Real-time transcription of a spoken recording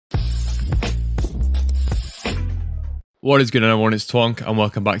What is good everyone, it's Twonk and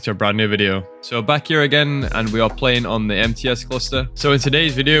welcome back to a brand new video. So back here again and we are playing on the MTS cluster. So in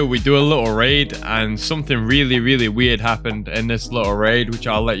today's video we do a little raid and something really weird happened in this little raid, which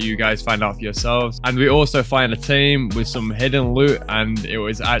I'll let you guys find out for yourselves. And we also find a team with some hidden loot and it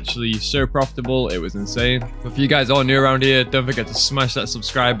was actually so profitable, it was insane. If you guys are new around here, don't forget to smash that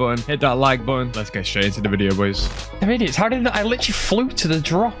subscribe button, hit that like button. Let's get straight into the video, boys. Idiots, how did I literally flew to the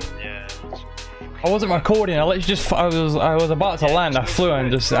drop? I wasn't recording. I literally just I was about to land. I flew and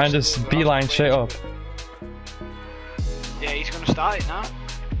just beeline straight up. Yeah, he's gonna start it now.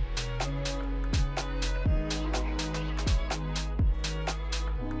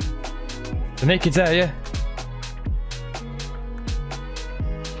 The naked's there, yeah.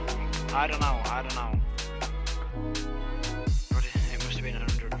 I don't know. It must have been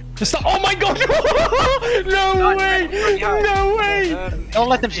 100. Oh my god! No way! No way! Don't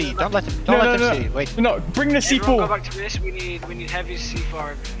let them see. Don't let them see. Wait. No, bring the C4. Everyone go back to this. We need heavy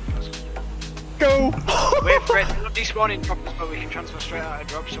C4 everything. Go! Wait for it. Not despawning droppers, but we can transfer straight out of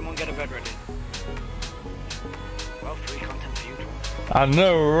drop. Someone get a bed ready. Well, free content for you. I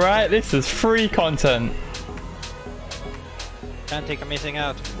know, right? This is free content. Can't take a missing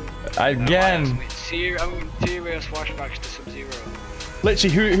out. Again. I'm in serious flashbacks to Sub-Zero.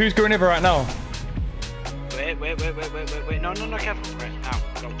 Literally, who's going over right now? Wait. No, careful. Right, now,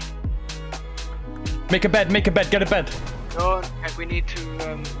 go. Make a bed, get a bed. No, we need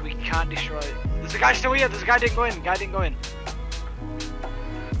to, we can't destroy it. There's a guy still here, there's a guy didn't go in,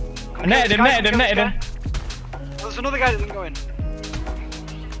 Netted him. There's another guy that didn't go in.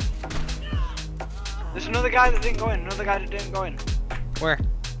 There's another guy that didn't go in, Where?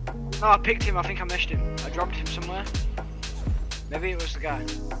 No, I picked him, I think I meshed him. I dropped him somewhere. Maybe it was the guy.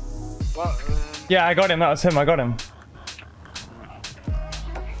 But, Yeah, I got him, that was him, I got him.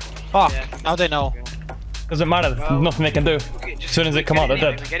 Fuck, yeah, now they know. Doesn't matter, well, nothing they can do. okay, As soon as they come out, they're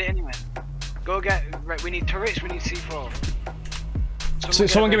dead. Get it anyway. Go get, right, we need turrets, we need C4.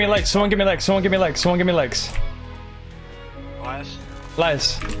 Someone give me legs, someone give me legs.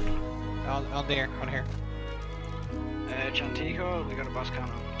 Lies. On here. Chantico, we got a boss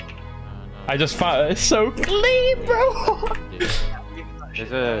counter. I just found it. It's so clean, bro.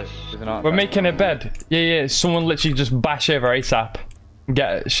 We're making a bed. Yeah. Someone literally just bash over ASAP.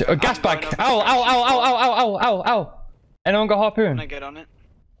 Get a gas bag. Ow. Anyone got harpoon? Can I get on it?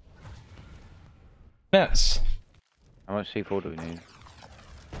 Yes. How much C4 do we need?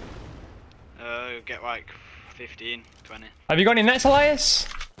 Get like 15, 20. Have you got any nets, Elias?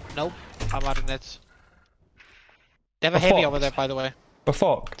 Nope, I'm out of nets. They have a We're heavy fucked. over there, by the way. We're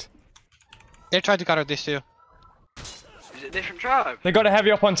fucked. They tried to counter this too. Is it a different tribe? They got a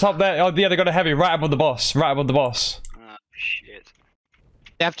heavy up on top there. Oh yeah, they got a heavy right above the boss. Ah, shit.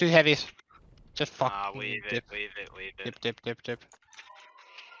 They have two heavies. Just fuck. Leave it. Dip.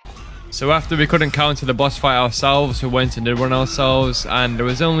 So after we couldn't counter the boss fight ourselves, we went and did one ourselves, and there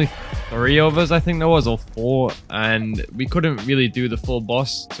was only 3 of us, I think there was, or 4, and we couldn't really do the full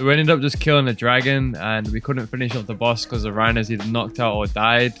boss. So we ended up just killing the dragon, and we couldn't finish off the boss because the rhinos either knocked out or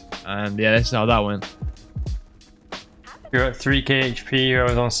died, and yeah, that's how that went. You're at 3k HP. I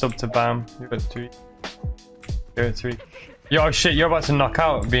was on sub to BAM. You're at 3. You're at 3. Yo, shit! You're about to knock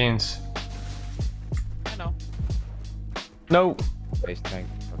out Beans. I know. No. Base tank.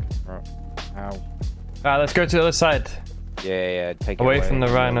 Right. Ow. Alright, let's go to the other side. Yeah, take it Away from the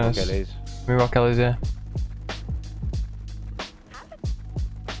rhinos. We rock Ellies, yeah.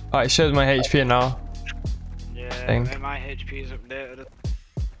 Alright, it shows my HP now. Yeah, my HP is updated,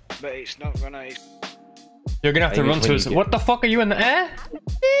 but it's not gonna. You're gonna have to run to us. What the fuck, are you in the air?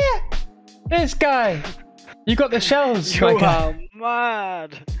 Yeah! This guy! You got the shells! You are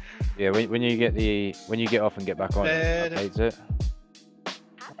mad! Yeah, when you get off and get back on, it updates it.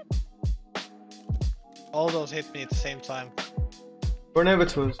 All those hit me at the same time. Run over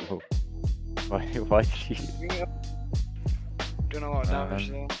to us. Oh. Why you... Doing a lot of damage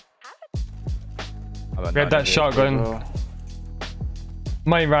though. We had that shotgun.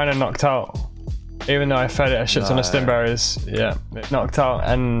 My rhino knocked out. Even though I fed it a shit ton of stim barriers. Yeah, it knocked out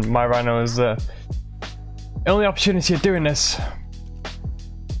and my rhino was the only opportunity of doing this.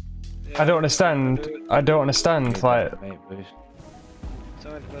 Yeah, I don't understand, like...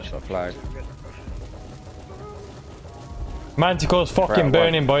 Shot flag. Manticore's fucking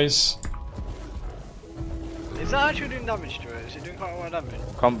burning, boys. Is that actually doing damage to it? Is it doing quite a lot of damage?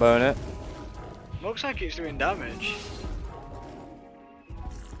 Can't burn it. Looks like it's doing damage.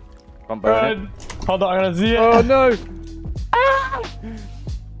 Can't burn it. Hold on, I'm gonna see it. Oh no! Ah! I'm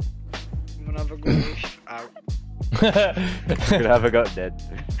gonna have a good wish. Ow. Could have got dead.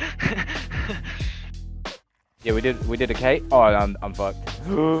 Yeah, we did a K. Oh, I'm fucked.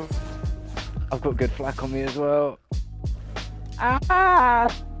 I've got good flak on me as well. Ah!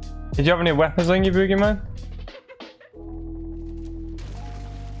 Did you have any weapons on you, Boogeyman?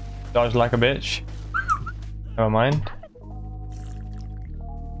 Dodge like a bitch. Never mind.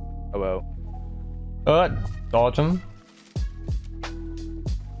 Oh well. Dodge him.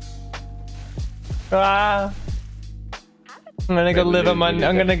 Ah! I'm gonna go live at my.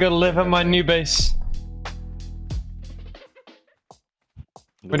 I'm gonna go live at my new base.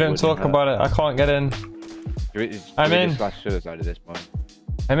 We don't talk about it. I can't get in. I'm in. Suicide at this point.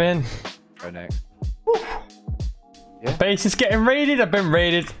 I'm in. Go next. Yeah. Base is getting raided. I've been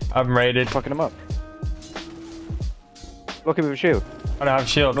raided. I'm raided. Fucking him up. Block him with a shield. I don't have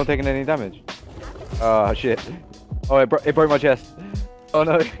shield. I'm not taking any damage. Oh shit. Oh, it broke my chest. Oh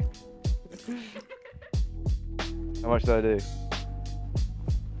no. How much did I do?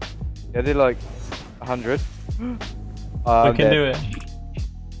 Yeah, I did like 100. We can dead. do it.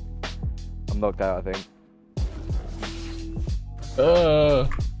 I'm knocked out, I think.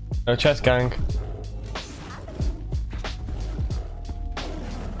 No chest gang.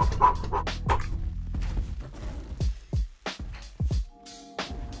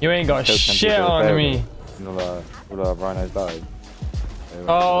 You ain't got shit on me. All our rhinos died.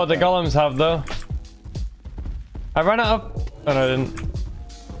 Oh, the golems have though. I ran out of. Oh no, I didn't.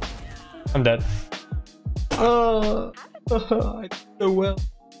 I'm dead. Oh, I did so well.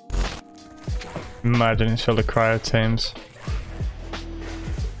 Imagine it's full of cryo teams.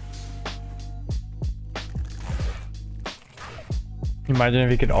 Imagine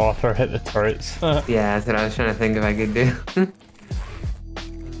if you could author hit the turrets. Yeah, that's what I was trying to think if I could do.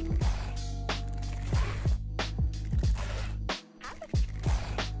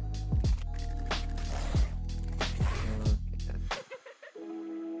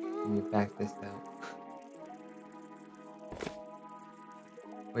 Let me back this out.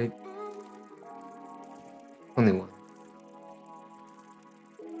 Wait. Only one.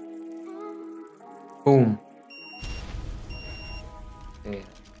 Boom. Yeah.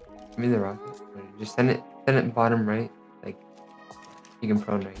 Give me the rocket. Just send it bottom right. Like you can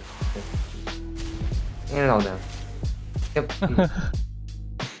prone right. Hand it all down. Yep.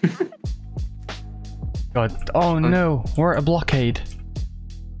 God. Oh no, we're at a blockade.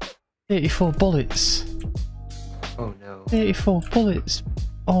 84 bullets. Oh no. 84 bullets.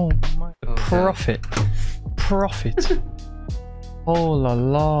 Oh my. Oh, Profit. No. Profit. Oh la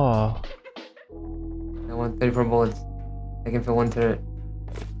la. I want 34 bullets. I can fill one turret.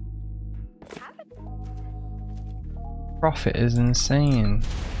 Profit is insane.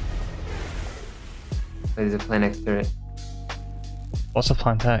 There's a Plan X turret. What's a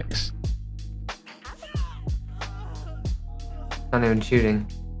Plant X? Not even shooting.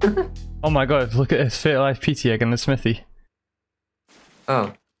 Oh my god, look at this fertilized PT egg in the smithy.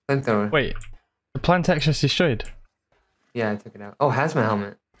 Oh, flamethrower. Wait, the Plant X just destroyed. Yeah, I took it out. Oh, hazmat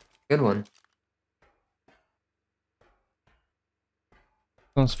helmet. Good one.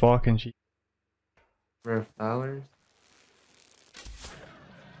 Some sparking sheet. Rare flowers.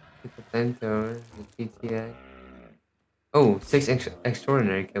 Get the flamethrower. The PTA. Oh, 6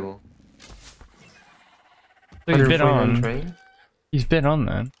 extraordinary kibble. So he's been 149 on. train? He's been on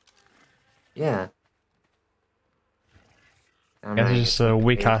then. Yeah. Yeah, he's just a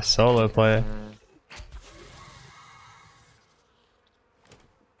weak ass solo player.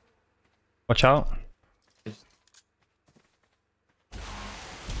 Watch out.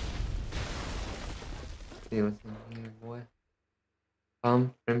 See what's in here, boy.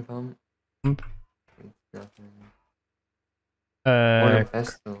 Pump, brim pump. Pump. Nothing. Uh,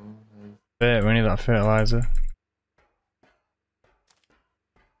 pestle. we need that fertilizer.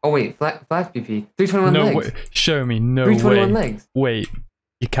 Oh wait, flash BP. 321 No legs. way. Show me. No 321 way. legs. Wait,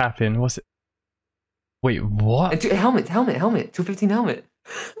 you're capping. What's it? Wait, what? Helmet. 215 helmet.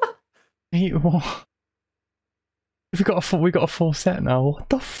 Wait, what? We got a full set now. What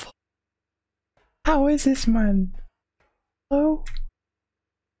the fuck? How is this, man? Hello?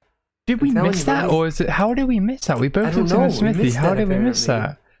 Did we miss that, or is it? How did we miss that? We both looked in the smithy. How did we miss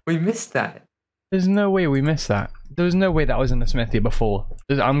that? We missed that. There's no way we missed that. There was no way that was in the smithy before.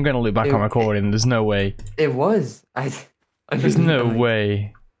 I'm gonna look back on recording. There's no way. It was. There's no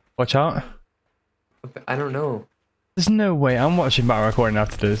way. Watch out. I don't know. There's no way. I'm watching back recording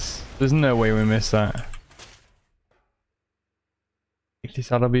after this. There's no way we missed that. 50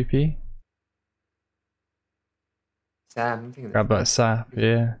 saddle BP. Sap. I'm thinking Grab that sap.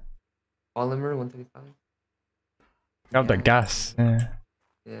 Yeah. Polymer 135. Grab that gas. Yeah.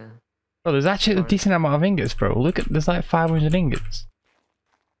 Yeah. Bro, there's actually a decent amount of ingots, bro. Look at, there's like 500 ingots.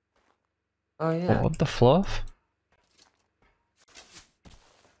 Oh yeah. What the fluff?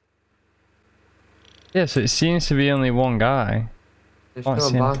 Yeah, so it seems to be only one guy. There's Can't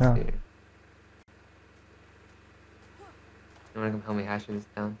still see a him box now. here. You wanna come help me hash this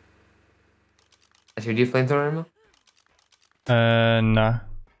down? Actually, do you flamethrower ammo? Nah.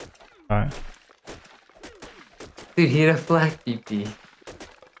 Alright. Dude, he had a flak PP.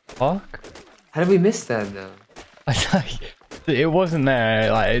 Fuck? How did we miss that though? It wasn't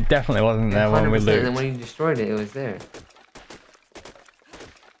there, like, it definitely wasn't there when we 100%, and then looked. when you destroyed it, it was there.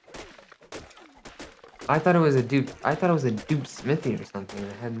 I thought it was a dupe. I thought it was a dupe smithy or something.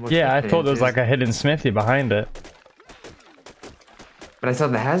 That had more Yeah, I stuff in thought it. there was like a hidden smithy behind it. But I saw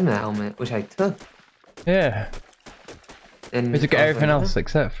the hazmat helmet, which I took. Yeah. And We took I was everything like, else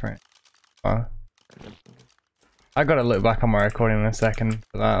except for it. Wow. I gotta look back on my recording in a second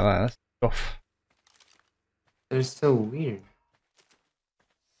for that stuff. They're so weird.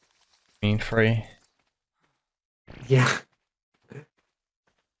 Mean free. Yeah.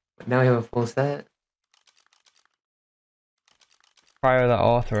 But now we have a full set. Prior that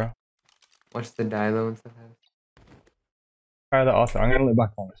author. Watch the Dilo and stuff. Prior that author. I'm gonna look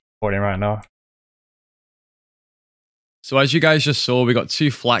back on this recording right now. So as you guys just saw, we got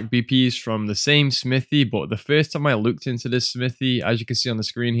 2 flak BPs from the same smithy, but the first time I looked into this smithy, as you can see on the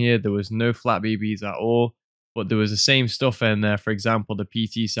screen here, there was no flak BPs at all, but there was the same stuff in there. For example, the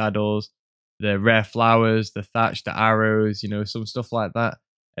PT saddles, the rare flowers, the thatch, the arrows, you know, some stuff like that.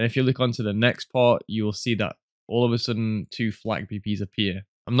 And if you look onto the next part, you will see that all of a sudden 2 flak BPs appear.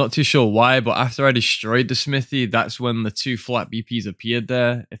 I'm not too sure why, but after I destroyed the smithy, that's when the 2 flak BPs appeared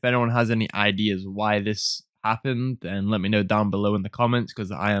there. If anyone has any ideas why this happened, then let me know down below in the comments,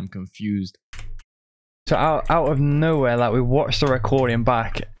 because I am confused. So out of nowhere, like, we watched the recording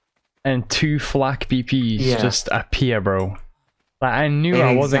back and 2 flak BPs just appear, bro. Like, I knew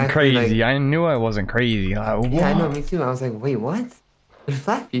I wasn't Exactly, crazy. like- I knew I wasn't crazy. Like, what? Yeah, I know, me too. I was like, wait, what? There's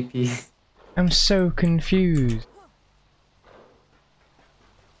flak BPs. I'm so confused.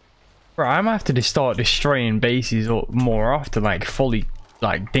 Bro, I'm gonna have to start destroying bases more often, like fully,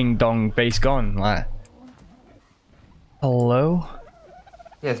 like ding dong base gone. Like, hello?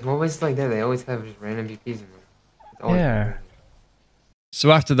 Yeah, it's more ways like that. They always have just random BPs in them. It's always Yeah. random.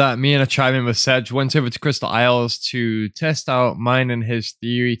 So after that, me and a chime-in with Sedge went over to Crystal Isles to test out mine and his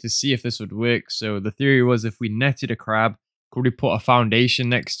theory to see if this would work. So the theory was, if we netted a crab, could we put a foundation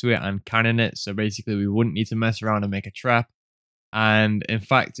next to it and cannon it? So basically we wouldn't need to mess around and make a trap. And in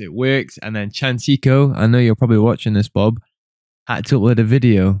fact, it worked. And then Chantico, I know you're probably watching this, Bob, had to upload a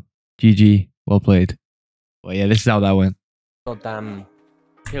video. GG, well played. Well, yeah, this is how that went. Goddamn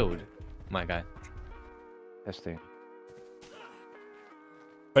killed my guy. Testing.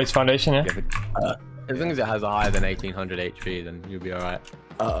 Base foundation, yeah? As long as it has a higher than 1800 HP, then you'll be alright.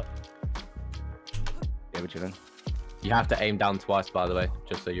 Yeah, we're chilling. You have to aim down twice, by the way,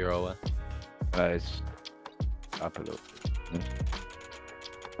 just so you're aware. It's up a little.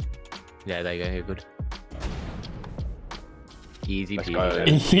 Yeah, there you go. You're good. Easy Let's peasy.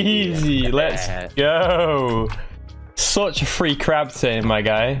 go. Easy, let's go. Such a free crab team, my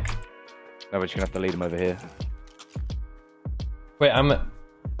guy. No, we're just gonna have to lead him over here. Wait, I'm.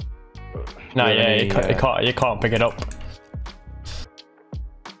 Nah, Do you have yeah, any, you can't pick it up.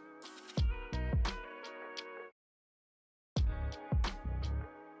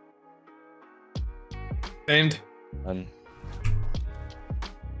 Aimed.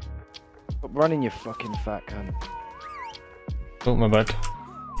 Stop running, you fucking fat cunt. Oh, my bad.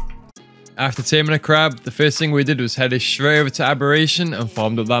 After taming a crab, the first thing we did was head straight over to Aberration and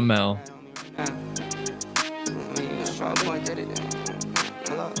farmed up that metal.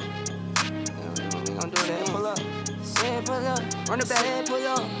 Run it back, pull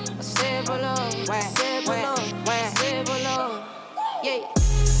up, I said pull up, yeah.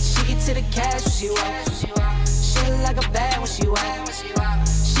 She get to the cash when she walk, she look like a bad when she walk.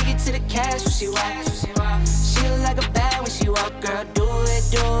 She get to the cash when she walk, she look like a bad when she walk. Girl, do it,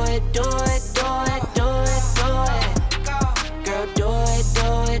 do it, do it, do it, do it, do it. Girl, do it, do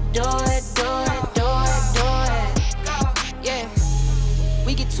it, do it, do it, do it, do it. Yeah,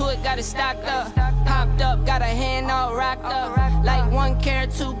 we get to it, got it stocked up, popped up, got her hand all rocked up. Like 1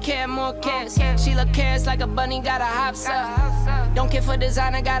 carat, 2 carat, more carats. She look carrots like a bunny, got her hops up. Don't care for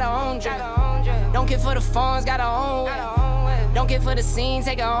designer, got her own drip. Don't care for the phones, got her own whip. Don't care for the scene,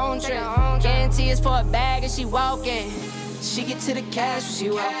 take her own trip. Guarantee it's for a bag and she walking. She get to the cash when she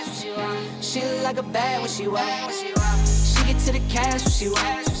walk. She look like a bag when she walk. She get to the cash when she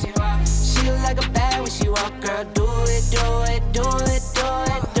walk. She look like a bag when she walk. Girl, do it, do it, do it, do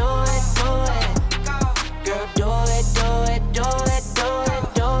it, do it, do it. Girl, do it, do it, do it, do it,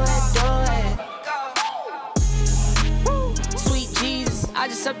 do it, do it. Sweet Jesus, I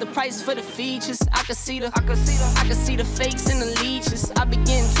just Price up the price for the features. I can see the fakes and the leeches. I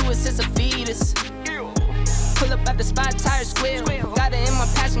begin to assist a fetus. Pull up at the spot, tire squeal. Got her in my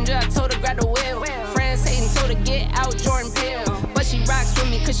passenger, I told her grab the wheel. Friends hating, told her get out, Jordan Peele. But she rocks with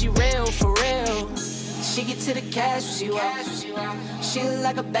me cause she real, for real. She get to the cash when she walk. She look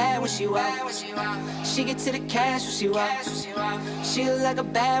like a bad when she walk. She get to the cash when she walk. She look like a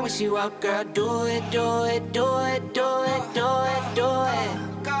bad when she walk. Girl, do it, do it, do it, do it, do it, do it.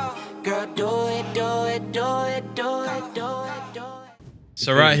 Girl, do it, do it, do it, do it, do it, do it.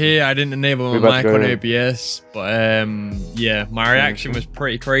 So right here, I didn't enable my mic on OBS, but yeah, my reaction was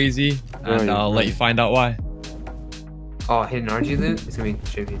pretty crazy, and I'll let you find out why. Oh, hidden RG loot? It's gonna be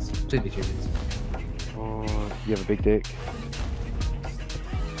tributes. Please be tributes. Oh, you have a big dick.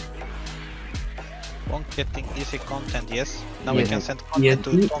 Won't getting easy content, yes. Now we can send content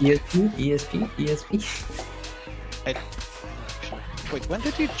to ESP. Wait, when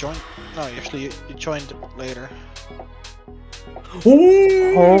did you join? No, actually you joined later.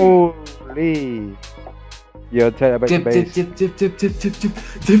 Holy! Yo, tell about your base. Dip.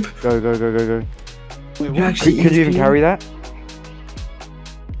 Go. Wait, You actually Could you even carry that?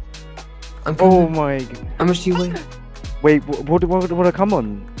 Oh my god. How much do you weigh? Wait, what I come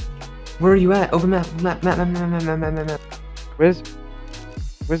on? Where are you at? Open map. Where's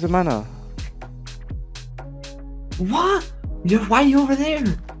the mana? What? Why are you over there?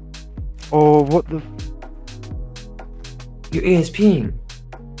 Oh, what the? You're ASPing.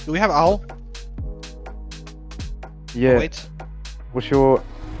 do we have owl? Yeah. Oh, wait. What's your?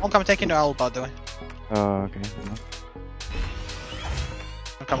 I'm taking the owl, by the way. Oh, okay.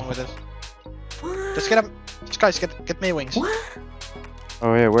 I'm coming with it. Just get up. Just guys, get May wings. What?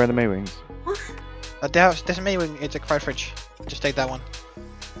 Oh yeah, where are the May wings? There's a May wing. It's a quiet fridge. Just take that one.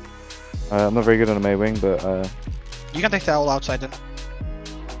 I'm not very good on a May wing, but You can take the owl outside then.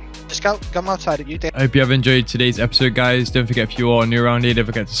 Just come outside. You take. I hope you have enjoyed today's episode, guys. Don't forget, if you are new around here, don't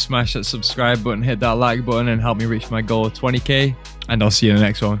forget to smash that subscribe button, hit that like button, and help me reach my goal of 20k. And I'll see you in the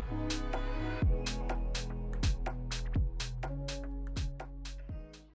next one.